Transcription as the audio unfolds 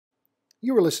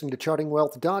You are listening to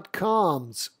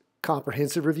chartingwealth.com's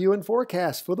comprehensive review and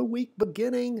forecast for the week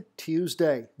beginning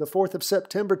Tuesday, the 4th of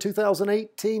September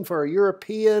 2018 for our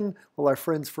European, our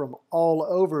friends from all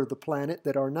over the planet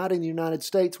that are not in the United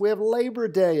States. We have Labor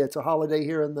Day. It's a holiday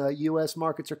here in the U.S.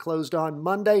 Markets are closed on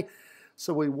Monday,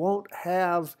 so we won't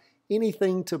have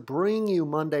anything to bring you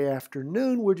Monday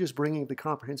afternoon. We're just bringing the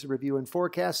comprehensive review and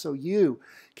forecast so you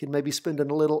can maybe spend a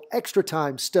little extra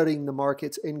time studying the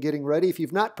markets and getting ready. If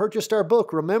you've not purchased our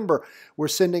book, remember, we're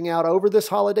sending out over this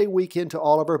holiday weekend to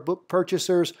all of our book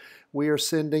purchasers. We are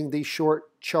sending the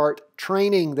short chart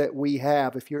training that we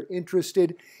have. If you're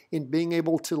interested in being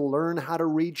able to learn how to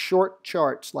read short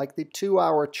charts, like the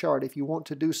 2-hour chart, if you want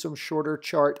to do some shorter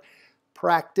chart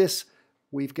practice,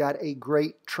 we've got a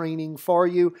great training for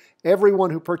you.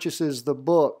 Everyone who purchases the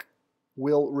book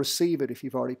will receive it. If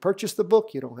you've already purchased the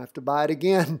book, you don't have to buy it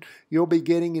again. You'll be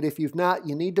getting it. If you've not,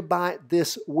 you need to buy it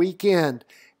this weekend.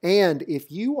 And if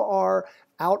you are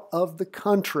out of the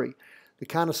country, the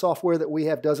kind of software that we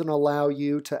have doesn't allow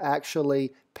you to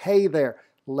actually pay there.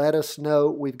 Let us know.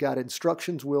 We've got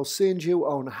instructions we'll send you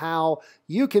on how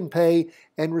you can pay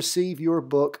and receive your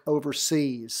book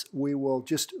overseas. We will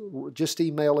just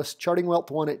email us,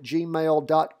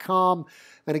 chartingwealth1@gmail.com.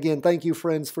 And again, thank you,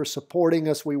 friends, for supporting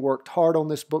us. We worked hard on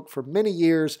this book for many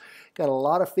years. Got a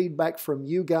lot of feedback from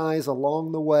you guys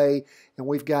along the way, and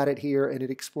we've got it here, and it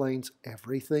explains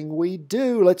everything we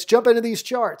do. Let's jump into these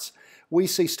charts. We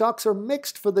see stocks are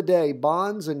mixed for the day.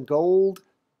 Bonds and gold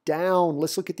down.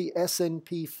 Let's look at the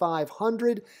S&P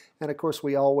 500. And of course,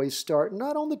 we always start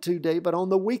not on the 2-day, but on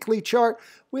the weekly chart.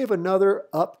 We have another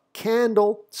up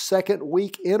candle, second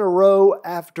week in a row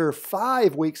after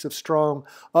 5 weeks of strong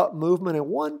up movement and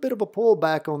one bit of a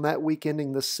pullback on that week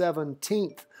ending the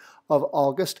 17th of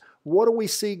August. What do we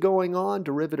see going on?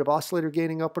 Derivative oscillator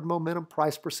gaining upward momentum,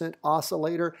 price percent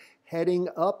oscillator heading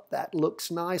up. That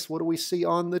looks nice. What do we see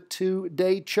on the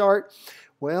 2-day chart?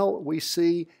 Well, we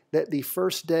see that the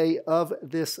first day of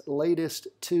this latest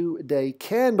 2-day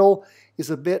candle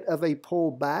is a bit of a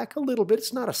pullback, a little bit.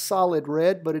 It's not a solid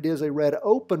red, but it is a red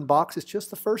open box. It's just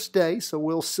the first day, so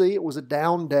we'll see. It was a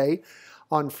down day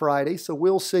on Friday, so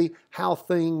we'll see how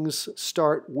things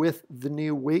start with the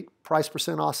new week. Price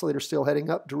percent oscillator still heading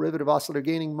up. Derivative oscillator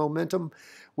gaining momentum.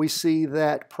 We see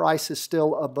that price is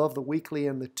still above the weekly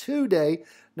and the 2-day.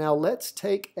 Now let's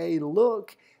take a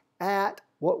look at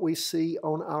what we see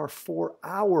on our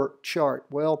 4-hour chart.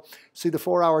 Well, see the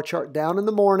 4-hour chart down in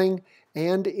the morning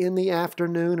and in the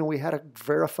afternoon, and we had a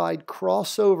verified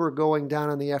crossover going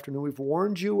down in the afternoon. We've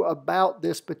warned you about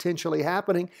this potentially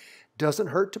happening. Doesn't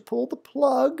hurt to pull the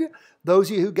plug.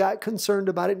 Those of you who got concerned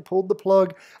about it and pulled the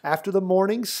plug after the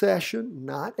morning session,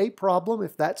 not a problem.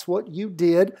 If that's what you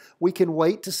did, we can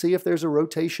wait to see if there's a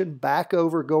rotation back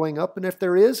over going up, and if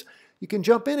there is, you can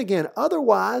jump in again.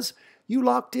 Otherwise, you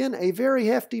locked in a very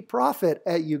hefty profit.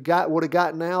 Would have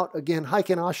gotten out. Again,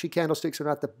 Heiken Ashi candlesticks are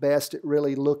not the best at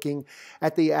really looking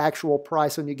at the actual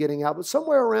price when you're getting out, but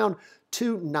somewhere around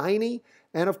 290.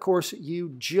 And of course,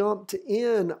 you jumped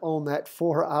in on that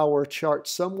 4-hour chart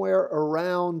somewhere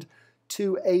around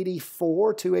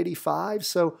 284, 285.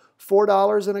 So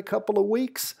 $4 in a couple of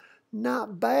weeks.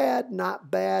 Not bad,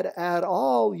 not bad at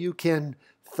all. You can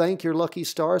thank your lucky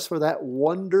stars for that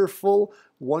wonderful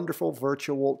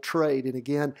virtual trade. And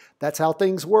again, that's how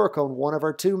things work on one of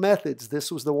our 2 methods.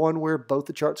 This was the one where both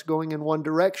the charts going in one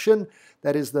direction.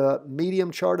 That is the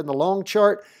medium chart and the long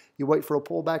chart. You wait for a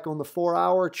pullback on the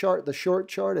 4-hour chart, the short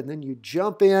chart, and then you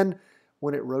jump in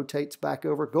when it rotates back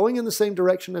over, going in the same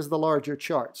direction as the larger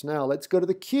charts. Now let's go to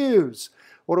the Qs.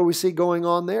 What do we see going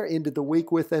on there? Ended the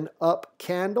week with an up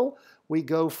candle. We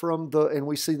go and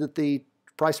we see that the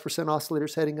price percent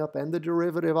oscillators heading up and the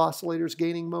derivative oscillators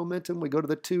gaining momentum. We go to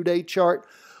the 2-day chart.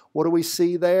 What do we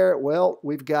see there? Well,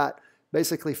 we've got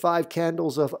basically 5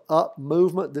 candles of up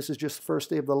movement. This is just the first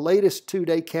day of the latest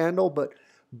 2-day candle, but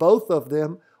both of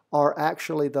them are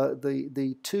actually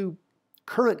the 2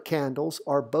 current candles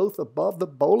are both above the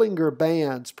Bollinger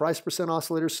Bands. Price percent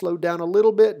oscillator slowed down a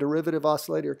little bit. Derivative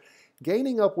oscillator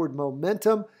gaining upward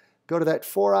momentum. Go to that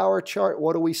 4-hour chart.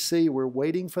 What do we see? We're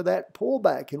waiting for that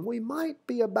pullback, and we might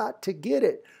be about to get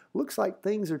it. Looks like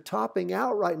things are topping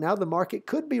out right now. The market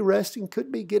could be resting,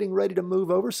 could be getting ready to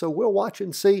move over, so we'll watch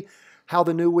and see how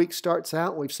the new week starts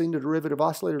out. We've seen the derivative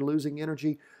oscillator losing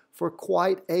energy for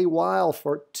quite a while,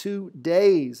 for 2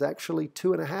 days, actually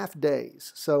 2.5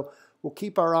 days. So we'll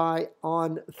keep our eye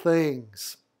on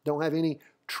things. Don't have any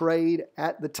trade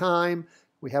at the time.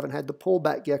 We haven't had the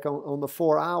pullback yet on the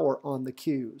 4-hour on the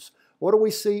Qs. What do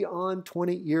we see on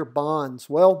 20-year bonds?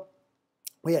 Well,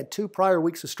 we had 2 prior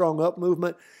weeks of strong up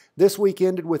movement. This week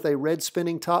ended with a red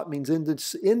spinning top, means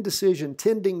indecision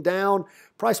tending down.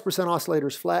 Price percent oscillator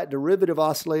is flat. Derivative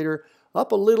oscillator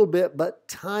up a little bit, but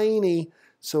tiny.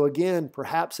 So again,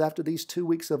 perhaps after these 2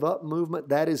 weeks of up movement,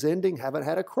 that is ending. Haven't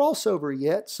had a crossover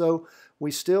yet, so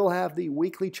we still have the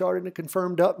weekly chart in a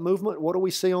confirmed up movement. What do we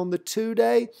see on the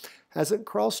 2-day? Hasn't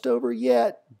crossed over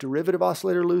yet. Derivative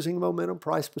oscillator losing momentum.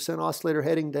 Price percent oscillator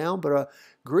heading down, but a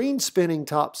green spinning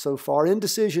top so far.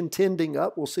 Indecision tending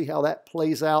up. We'll see how that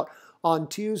plays out on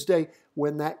Tuesday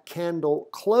when that candle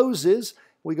closes.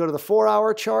 We go to the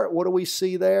 4-hour chart. What do we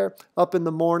see there? Up in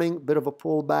the morning, bit of a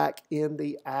pullback in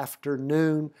the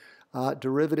afternoon.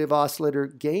 Derivative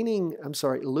oscillator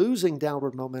losing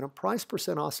downward momentum. Price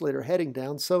percent oscillator heading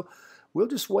down. So we'll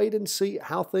just wait and see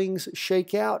how things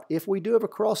shake out. If we do have a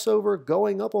crossover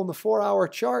going up on the 4-hour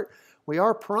chart, we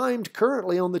are primed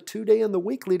currently on the 2-day and the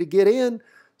weekly to get in.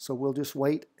 So we'll just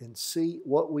wait and see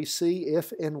what we see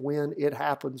if and when it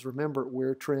happens. Remember,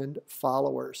 we're trend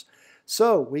followers.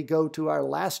 So we go to our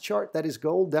last chart. That is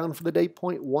gold, down for the day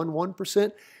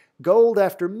 0.11%. Gold,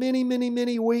 after many, many,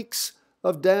 many weeks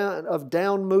of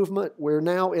down movement, we're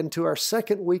now into our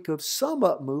second week of some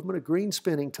up movement, a green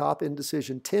spinning top,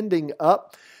 indecision tending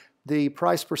up. The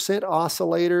price percent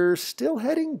oscillator still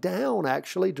heading down,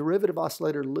 actually. Derivative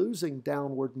oscillator losing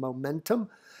downward momentum.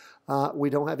 We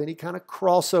don't have any kind of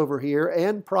crossover here,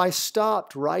 and price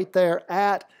stopped right there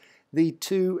at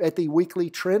the weekly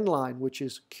trend line, which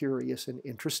is curious and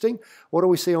interesting. What do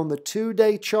we see on the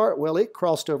 2-day chart? Well, it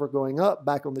crossed over going up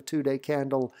back on the 2-day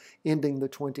candle ending the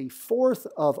 24th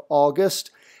of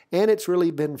August, and it's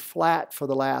really been flat for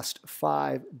the last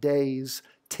 5 days,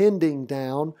 tending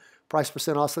down. Price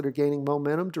percent oscillator gaining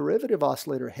momentum, derivative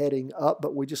oscillator heading up,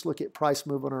 but we just look at price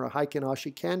movement on our Heiken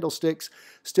Ashi candlesticks,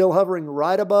 still hovering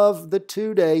right above the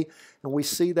 2-day, and we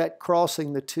see that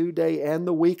crossing the 2-day and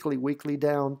the weekly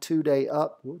down, 2-day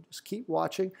up. We'll just keep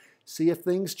watching, see if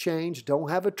things change. Don't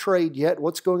have a trade yet.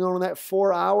 What's going on that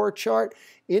 4-hour chart?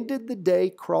 Ended the day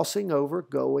crossing over,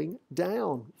 going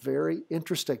down. Very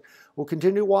interesting. We'll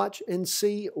continue to watch and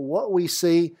see what we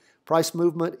see. Price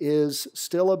movement is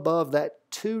still above that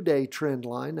 2-day trend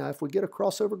line. Now, if we get a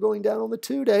crossover going down on the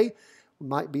 2-day, we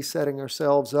might be setting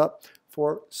ourselves up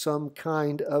for some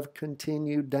kind of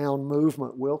continued down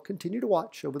movement. We'll continue to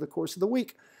watch over the course of the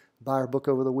week. Buy our book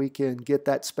over the weekend. Get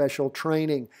that special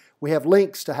training. We have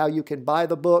links to how you can buy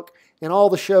the book and all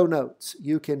the show notes.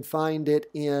 You can find it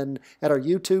at our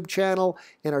YouTube channel,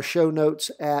 in our show notes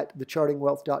at the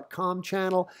chartingwealth.com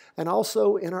channel, and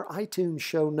also in our iTunes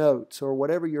show notes or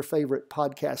whatever your favorite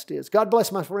podcast is. God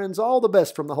bless, my friends. All the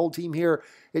best from the whole team here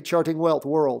at Charting Wealth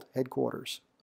World Headquarters.